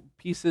whole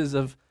pieces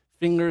of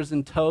fingers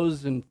and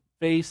toes and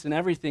face and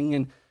everything,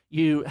 and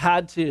you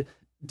had to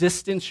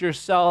distance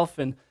yourself,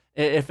 and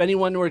if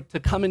anyone were to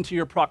come into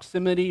your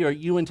proximity or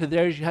you into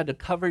theirs, you had to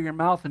cover your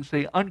mouth and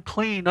say,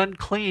 "Unclean,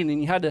 unclean,"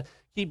 and you had to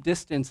keep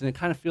distance. And it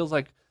kind of feels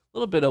like a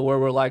little bit of where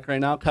we're like right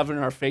now, covering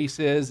our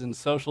faces and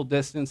social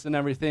distance and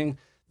everything.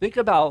 Think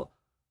about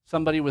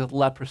somebody with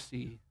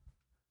leprosy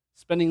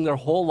spending their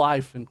whole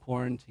life in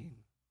quarantine.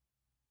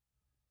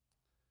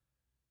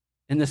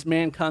 And this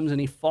man comes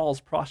and he falls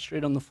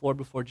prostrate on the floor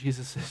before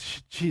Jesus,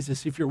 says,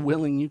 "Jesus, if you're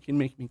willing, you can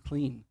make me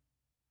clean."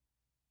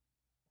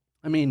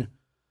 I mean,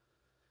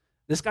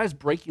 this guy's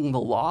breaking the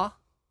law.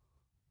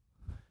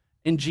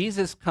 And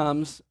Jesus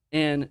comes,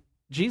 and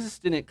Jesus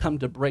didn't come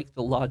to break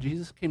the law.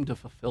 Jesus came to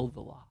fulfill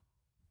the law.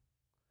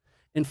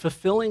 In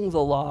fulfilling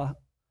the law,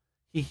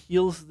 he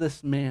heals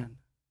this man.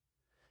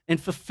 In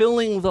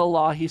fulfilling the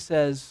law, he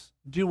says,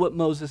 "Do what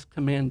Moses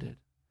commanded."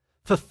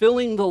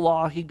 Fulfilling the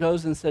law, he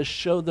goes and says,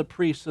 "Show the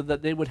priest," so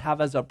that they would have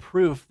as a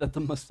proof that the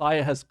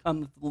Messiah has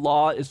come, that the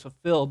law is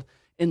fulfilled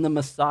in the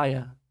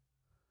Messiah.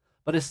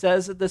 But it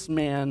says that this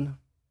man,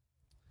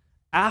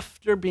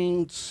 after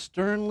being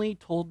sternly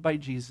told by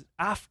Jesus,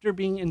 after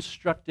being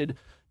instructed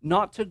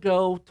not to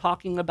go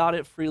talking about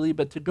it freely,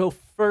 but to go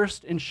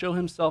first and show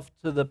himself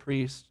to the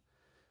priest,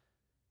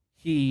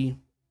 he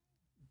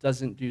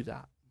doesn't do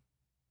that.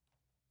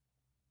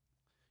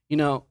 You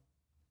know,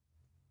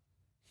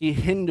 he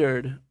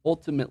hindered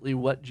ultimately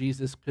what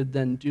Jesus could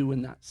then do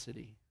in that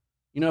city.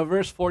 You know,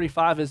 verse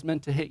 45 is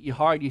meant to hit you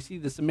hard. You see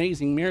this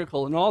amazing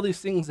miracle and all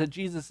these things that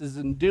Jesus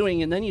is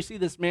doing, and then you see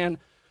this man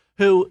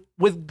who,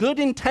 with good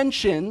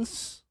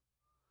intentions,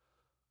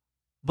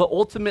 but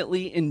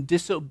ultimately in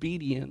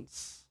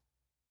disobedience,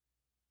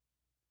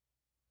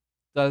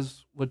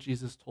 does what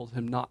Jesus told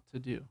him not to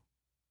do.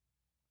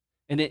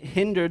 And it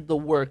hindered the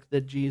work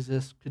that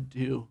Jesus could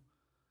do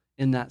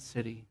in that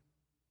city.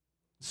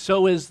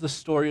 So is the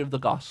story of the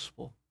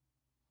gospel.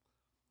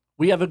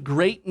 We have a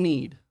great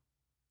need,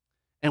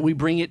 and we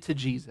bring it to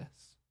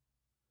Jesus.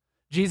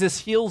 Jesus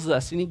heals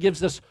us, and he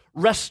gives us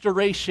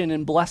restoration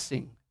and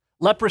blessing.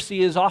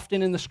 Leprosy is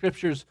often in the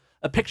scriptures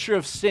a picture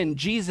of sin.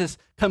 Jesus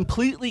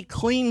completely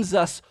cleans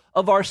us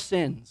of our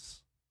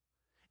sins.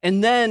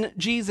 And then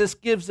Jesus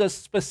gives us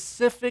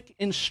specific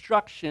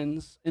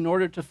instructions in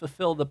order to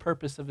fulfill the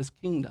purpose of his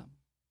kingdom.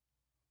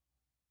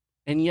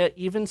 And yet,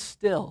 even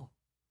still,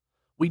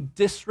 we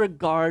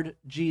disregard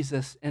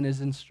Jesus and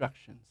his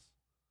instructions.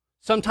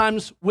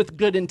 Sometimes with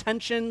good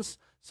intentions,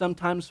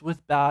 sometimes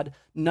with bad.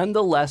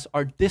 Nonetheless,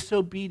 our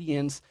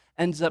disobedience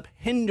ends up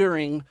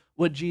hindering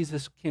what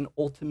Jesus can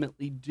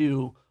ultimately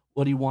do,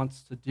 what he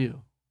wants to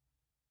do.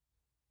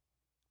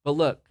 But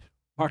look,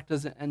 Mark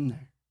doesn't end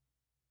there.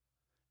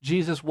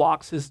 Jesus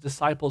walks his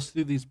disciples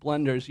through these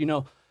blenders. You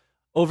know,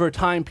 over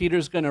time,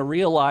 Peter's going to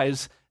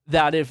realize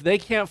that if they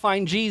can't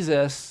find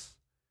Jesus,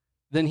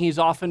 then he's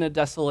off in a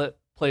desolate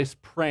place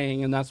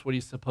praying, and that's what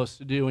he's supposed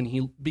to do. And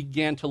he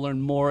began to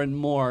learn more and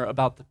more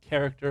about the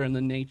character and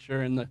the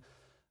nature and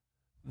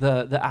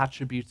the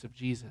attributes of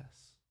Jesus.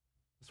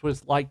 That's what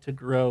it's like to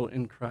grow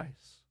in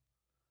Christ.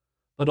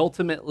 But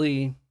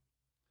ultimately,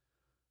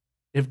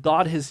 if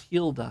God has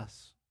healed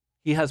us,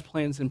 he has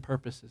plans and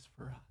purposes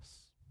for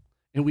us,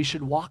 and we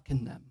should walk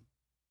in them.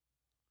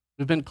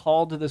 We've been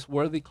called to this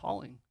worthy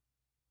calling.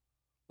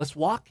 Let's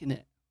walk in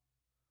it.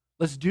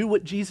 Let's do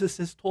what Jesus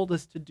has told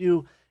us to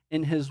do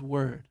in his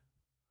word.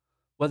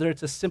 Whether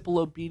it's a simple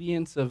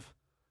obedience of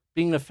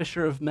being a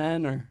fisher of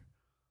men, or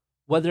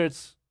whether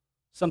it's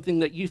something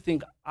that you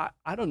think,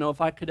 I don't know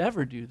if I could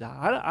ever do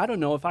that. I don't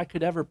know if I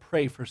could ever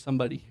pray for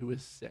somebody who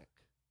is sick.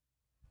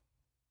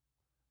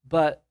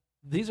 But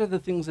these are the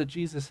things that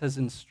Jesus has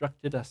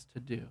instructed us to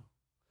do.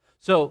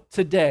 So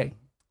today,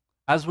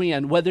 as we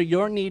end, whether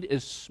your need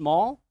is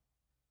small,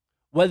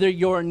 whether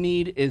your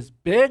need is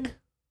big,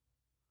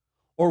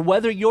 or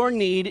whether your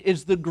need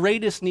is the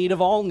greatest need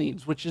of all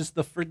needs, which is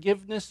the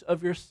forgiveness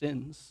of your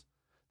sins,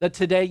 that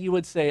today you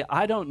would say,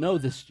 I don't know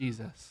this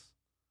Jesus,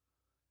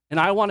 and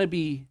I want to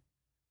be,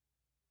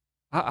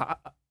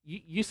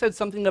 you said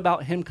something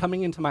about him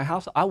coming into my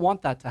house. I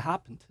want that to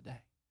happen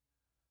today.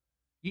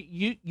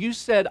 You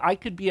said I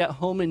could be at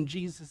home in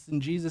Jesus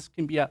and Jesus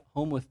can be at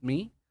home with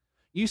me.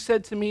 You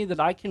said to me that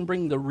I can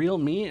bring the real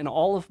me and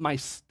all of my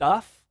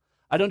stuff.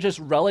 I don't just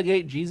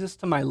relegate Jesus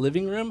to my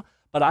living room,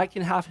 but I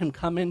can have him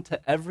come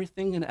into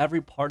everything and every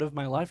part of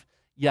my life.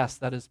 Yes,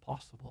 that is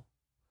possible.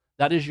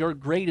 That is your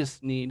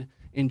greatest need,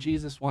 and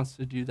Jesus wants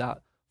to do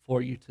that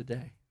for you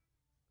today.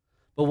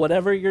 But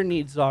whatever your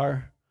needs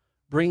are,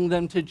 bring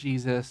them to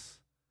Jesus,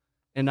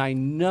 and I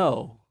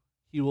know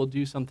he will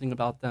do something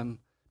about them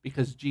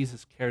because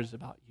Jesus cares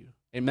about you.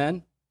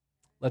 Amen?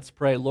 Let's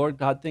pray. Lord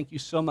God, thank you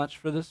so much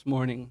for this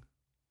morning.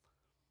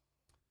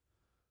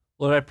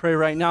 Lord, I pray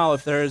right now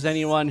if there is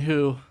anyone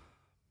who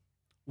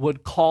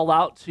would call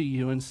out to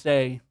you and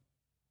say,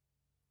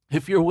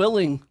 if you're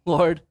willing,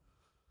 Lord,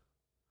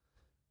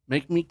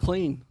 make me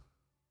clean.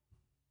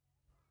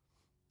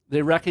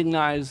 They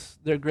recognize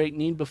their great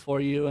need before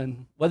you,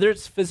 and whether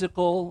it's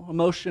physical,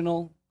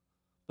 emotional,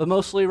 but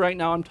mostly right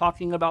now I'm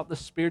talking about the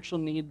spiritual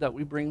need that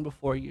we bring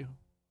before you.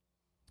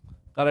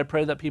 God, I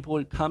pray that people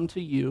would come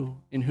to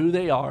you in who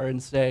they are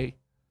and say,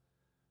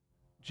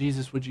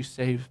 Jesus, would you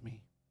save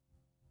me?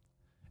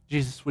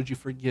 Jesus, would you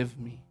forgive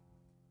me?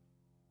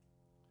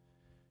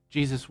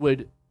 Jesus,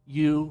 would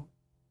you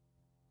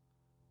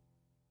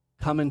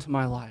come into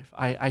my life?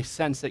 I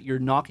sense that you're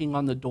knocking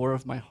on the door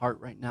of my heart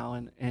right now,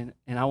 and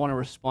I want to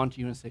respond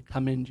to you and say,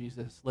 come in,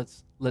 Jesus.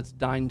 Let's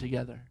dine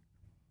together.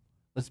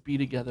 Let's be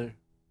together.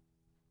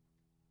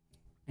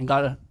 And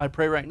God, I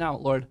pray right now,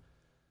 Lord,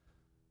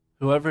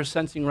 whoever is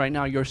sensing right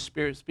now your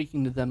spirit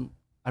speaking to them,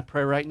 I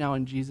pray right now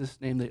in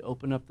Jesus' name they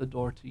open up the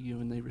door to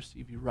you and they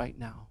receive you right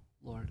now,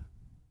 Lord.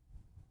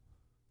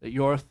 That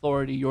your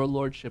authority, your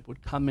lordship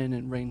would come in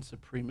and reign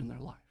supreme in their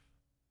life.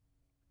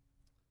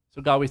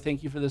 So God, we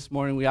thank you for this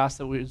morning. We ask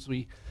that as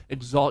we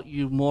exalt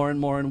you more and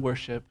more in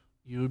worship,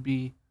 you would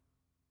be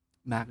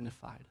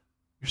magnified.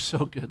 You're so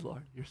good,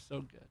 Lord. You're so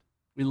good.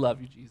 We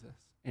love you, Jesus.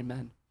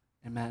 Amen.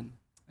 Amen.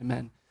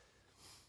 Amen.